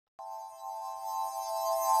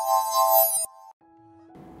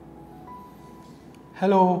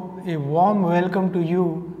Hello, a warm welcome to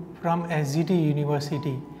you from SGT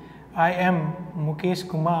University. I am Mukesh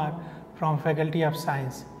Kumar from Faculty of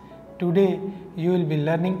Science. Today you will be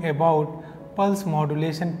learning about pulse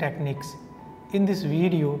modulation techniques. In this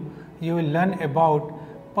video, you will learn about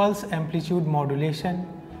pulse amplitude modulation,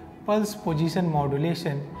 pulse position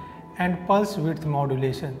modulation and pulse width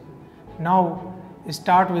modulation. Now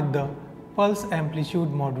start with the pulse amplitude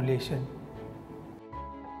modulation.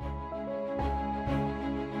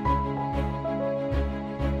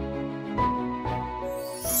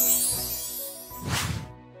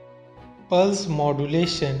 Pulse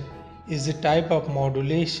modulation is a type of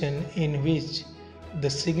modulation in which the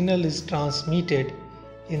signal is transmitted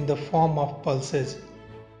in the form of pulses.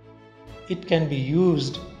 It can be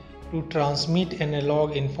used to transmit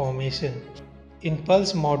analog information. In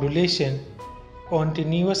pulse modulation,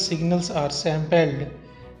 continuous signals are sampled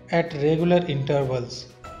at regular intervals.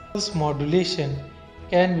 Pulse modulation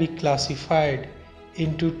can be classified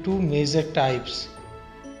into two major types.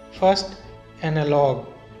 First, analog.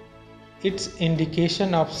 Its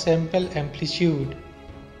indication of sample amplitude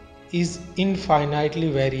is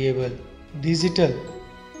infinitely variable. Digital.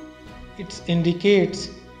 It indicates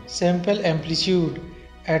sample amplitude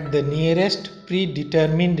at the nearest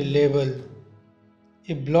predetermined level.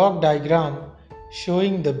 A block diagram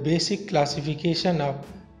showing the basic classification of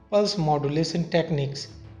pulse modulation techniques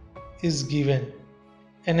is given.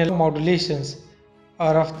 Analog modulations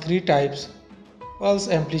are of three types: pulse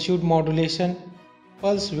amplitude modulation,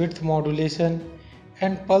 pulse width modulation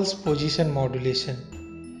and pulse position modulation.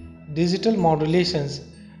 Digital modulations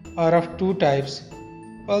are of two types: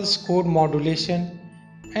 pulse code modulation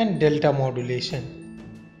and delta modulation.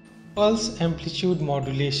 Pulse amplitude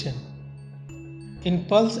modulation. In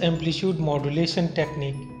pulse amplitude modulation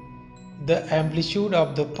technique, the amplitude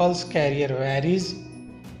of the pulse carrier varies,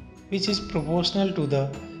 which is proportional to the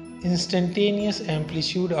instantaneous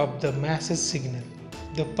amplitude of the message signal.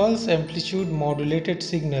 The pulse amplitude modulated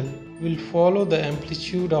signal will follow the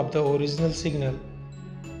amplitude of the original signal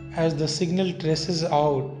as the signal traces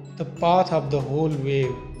out the path of the whole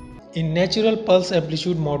wave. In natural pulse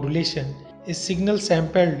amplitude modulation, a signal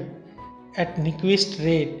sampled at Nyquist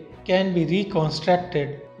rate can be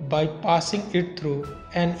reconstructed by passing it through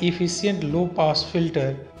an efficient low-pass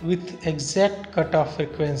filter with exact cutoff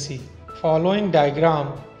frequency. Following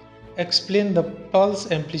diagram explain the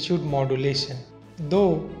pulse amplitude modulation.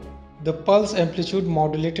 Though the pulse amplitude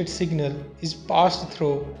modulated signal is passed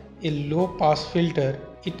through a low pass filter,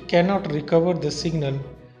 it cannot recover the signal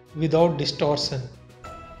without distortion.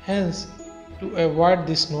 Hence, to avoid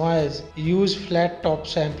this noise, use flat top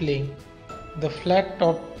sampling. The flat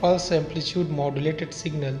top pulse amplitude modulated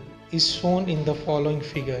signal is shown in the following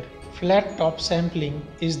figure. Flat top sampling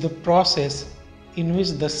is the process in which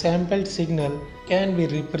the sampled signal can be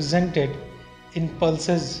represented in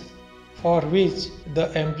pulses for which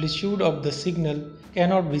the amplitude of the signal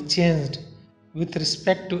cannot be changed with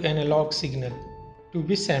respect to analog signal to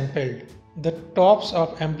be sampled. The tops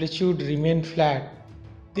of amplitude remain flat.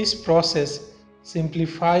 This process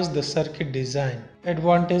simplifies the circuit design.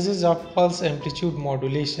 Advantages of pulse amplitude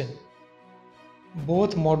modulation.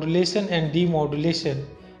 Both modulation and demodulation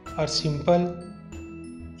are simple.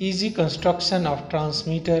 Easy construction of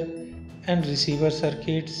transmitter and receiver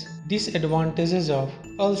circuits. Disadvantages of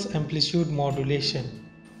pulse amplitude modulation.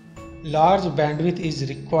 Large bandwidth is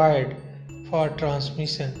required for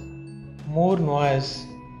transmission. More noise.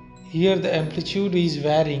 Here the amplitude is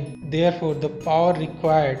varying, therefore the power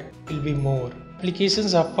required will be more.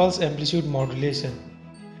 Applications of pulse amplitude modulation.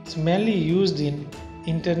 It's mainly used in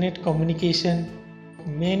internet communication.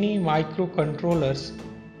 Many microcontrollers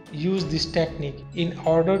use this technique in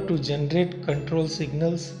order to generate control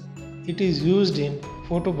signals. It is used in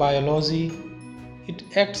photobiology. It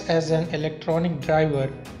acts as an electronic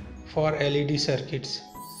driver for LED circuits.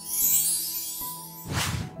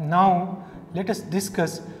 Now let us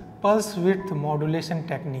discuss pulse width modulation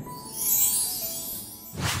technique.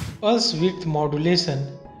 Pulse width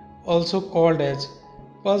modulation, also called as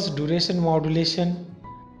pulse duration modulation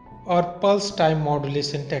or pulse time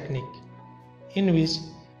modulation technique, in which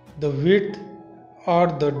the width or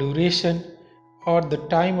the duration or the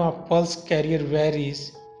time of pulse carrier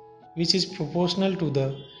varies, which is proportional to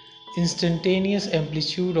the instantaneous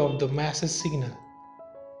amplitude of the message signal.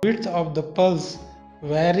 Width of the pulse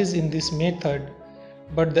varies in this method,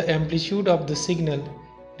 but the amplitude of the signal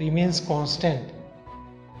remains constant.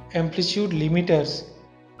 Amplitude limiters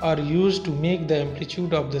are used to make the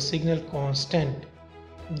amplitude of the signal constant.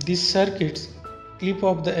 These circuits clip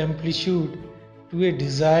up the amplitude to a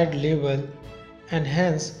desired level and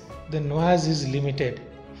hence the noise is limited.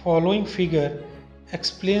 Following figure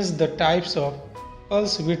explains the types of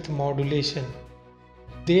pulse width modulation.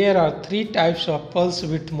 There are three types of pulse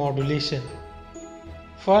width modulation.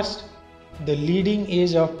 First, the leading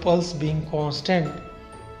edge of pulse being constant,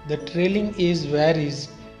 the trailing edge varies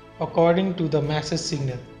according to the message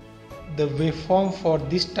signal. The waveform for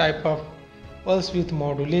this type of pulse width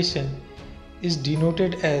modulation is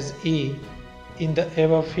denoted as A in the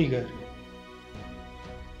above figure.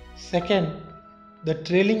 Second, the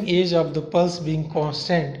trailing edge of the pulse being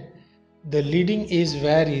constant, the leading edge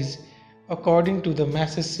varies according to the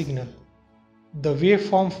message signal. The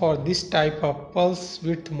waveform for this type of pulse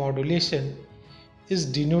width modulation is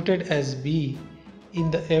denoted as B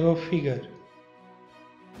in the above figure.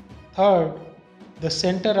 Third, the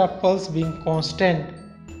center of pulse being constant,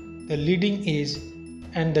 the leading edge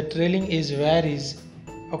and the trailing edge varies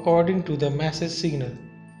according to the message signal.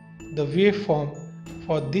 The waveform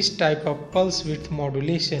for this type of pulse width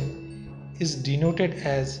modulation is denoted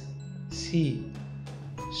as C,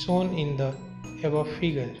 shown in the above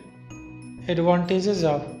figure. Advantages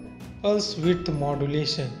of pulse width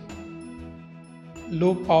modulation: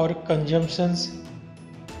 low power consumptions.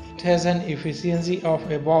 It has an efficiency of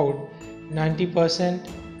about 90%,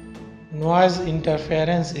 noise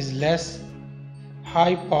interference is less,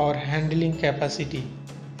 high power handling capacity.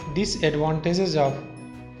 Disadvantages of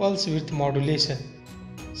pulse width modulation: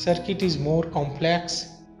 circuit is more complex,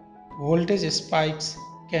 voltage spikes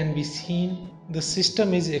can be seen, the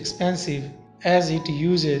system is expensive as it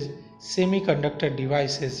uses semiconductor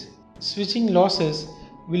devices. Switching losses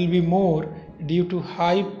will be more due to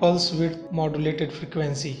high pulse width modulated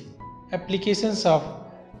frequency. Applications of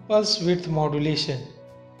pulse width modulation: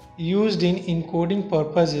 used in encoding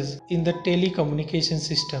purposes in the telecommunication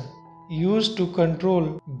system, used to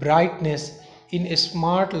control brightness in a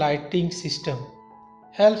smart lighting system,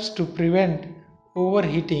 helps to prevent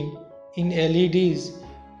overheating in LEDs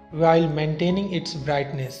while maintaining its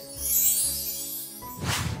brightness.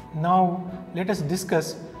 Now let us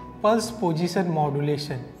discuss pulse position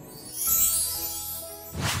modulation.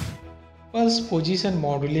 Pulse position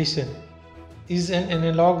modulation is an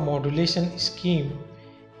analog modulation scheme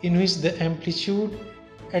in which the amplitude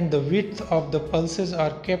and the width of the pulses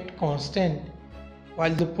are kept constant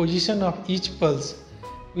while the position of each pulse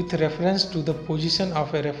with reference to the position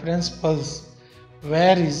of a reference pulse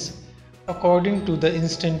varies according to the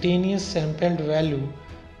instantaneous sampled value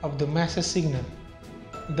of the message signal.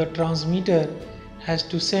 The transmitter has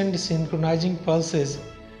to send synchronizing pulses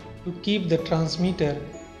to keep the transmitter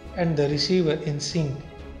and the receiver in sync.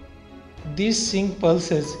 These sync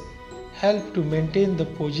pulses help to maintain the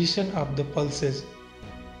position of the pulses.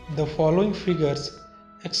 The following figures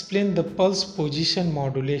explain the pulse position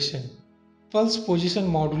modulation. Pulse position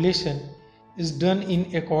modulation is done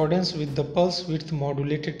in accordance with the pulse width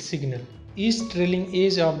modulated signal. Each trailing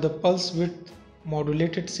edge of the pulse width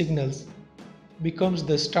modulated signals becomes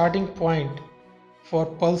the starting point for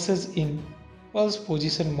pulses in pulse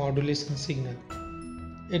position modulation signal.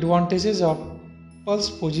 Advantages of pulse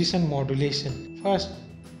position modulation: first,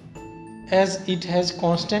 as it has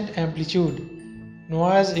constant amplitude,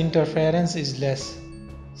 noise interference is less.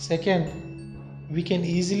 Second, we can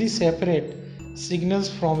easily separate signals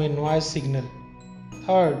from a noise signal.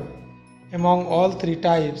 Third, among all three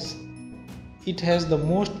types, it has the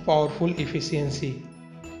most powerful efficiency.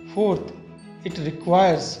 Fourth, it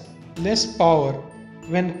requires less power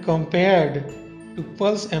when compared to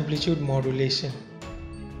pulse amplitude modulation.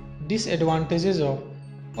 Disadvantages of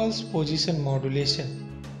pulse position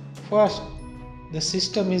modulation: first, the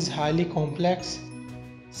system is highly complex.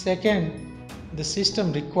 Second, the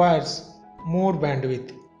system requires more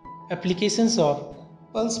bandwidth. Applications of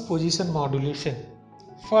pulse position modulation: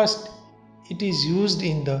 first, it is used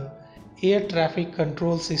in the air traffic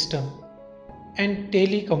control system and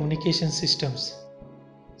telecommunication systems.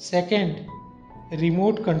 Second,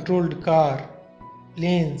 remote controlled car,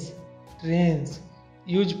 planes, trains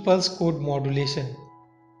use pulse code modulation.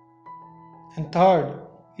 And third,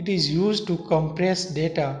 it is used to compress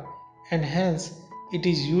data and hence it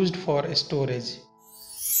is used for storage.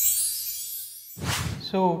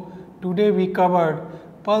 So today we covered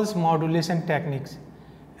pulse modulation techniques,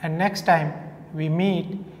 and next time we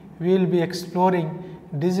meet we will be exploring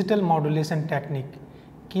digital modulation technique.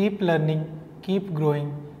 Keep learning, keep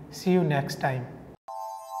growing. See you next time.